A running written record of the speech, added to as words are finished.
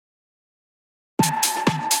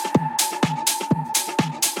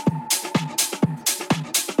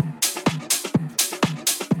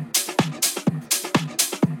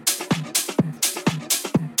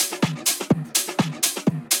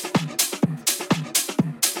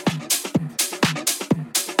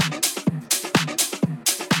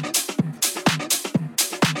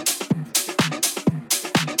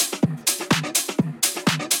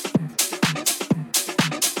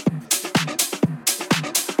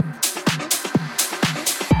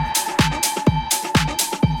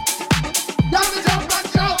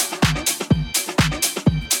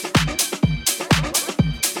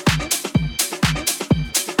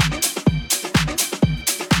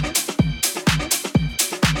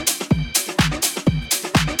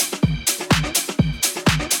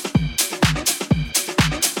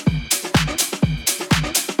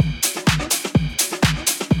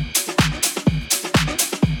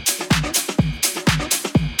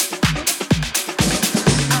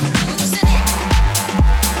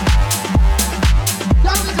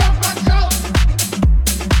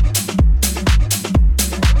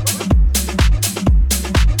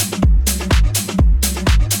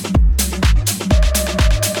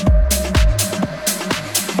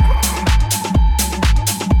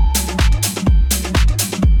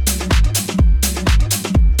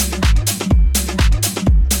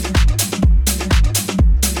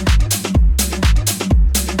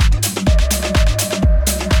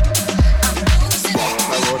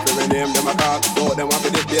Oh, them want to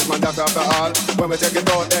this basement, that's after all. When we check it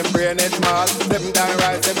out, them brain it small. 7 times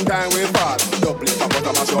rise, 7 times we fall. Double it, but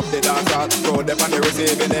I mash up the dance hall. Throw them on the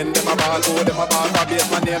receiving end, them a ball. Oh, them a ball, for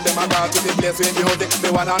basement name, them a call. To the place with music, the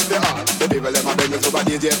one and the art. The people, them a beg me super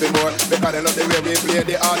DJ for more. Because they love the way we play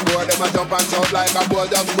the hardcore. Them a jump and shout like a ball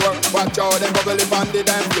just score. Watch out, them bubble up on the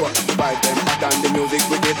dance floor. The vibe them hot and the music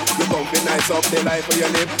wicked. You come be nice up the life where you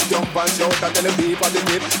live. Jump and shout and tell them be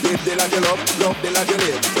positive. Live the life you love the life you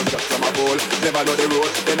live. So just from a goal, never know the road.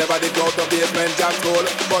 They never did go to basement jack goal.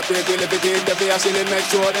 But they will if it is the fear shilling. Make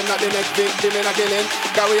sure them not the next victim in a killing.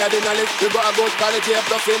 Cause we are the knowledge. We got a good quality of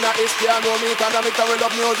plus in a history. I know me economics and we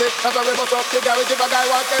love music. That's why we bust up the garage if a guy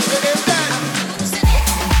wants to be him dead.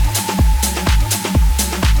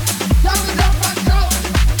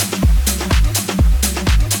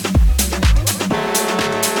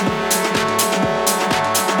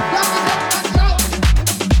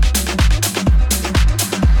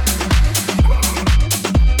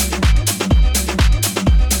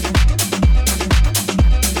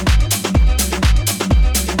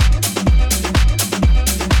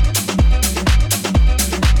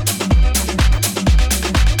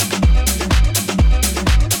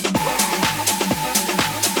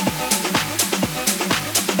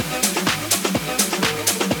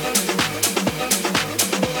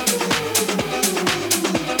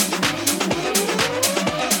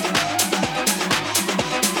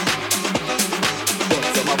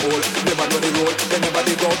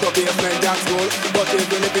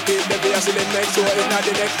 Make sure it's not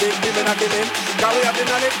the next big thing in a killing. Cause we have the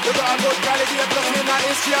knowledge, we got a good quality of plus in our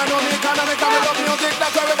history. I know the economics and we love music.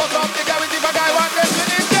 That's why we bust up the garage if a guy wants to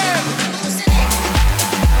be in there.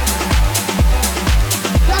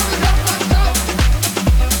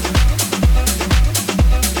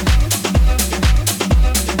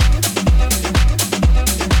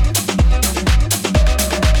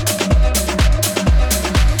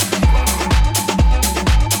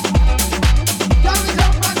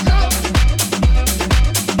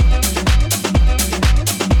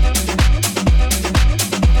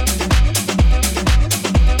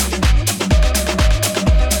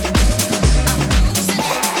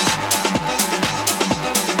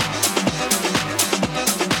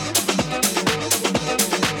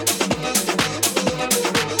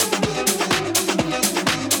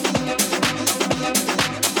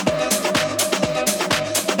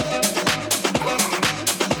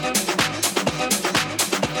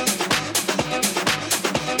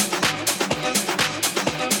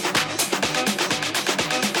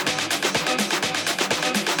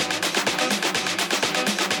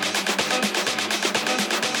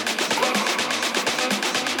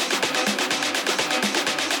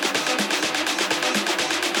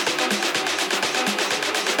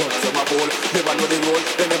 Never know the role,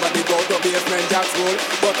 they never did go to basement jack school.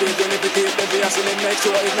 But they do if it is, they be a shilling. Make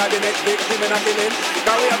sure it's not the next victim in a killing.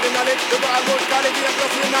 Cause we have the knowledge, we got a good quality of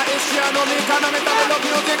plus in our history. I know me economics and we love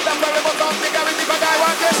music. That's why we bust up the garage if a guy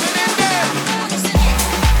wants to be in there.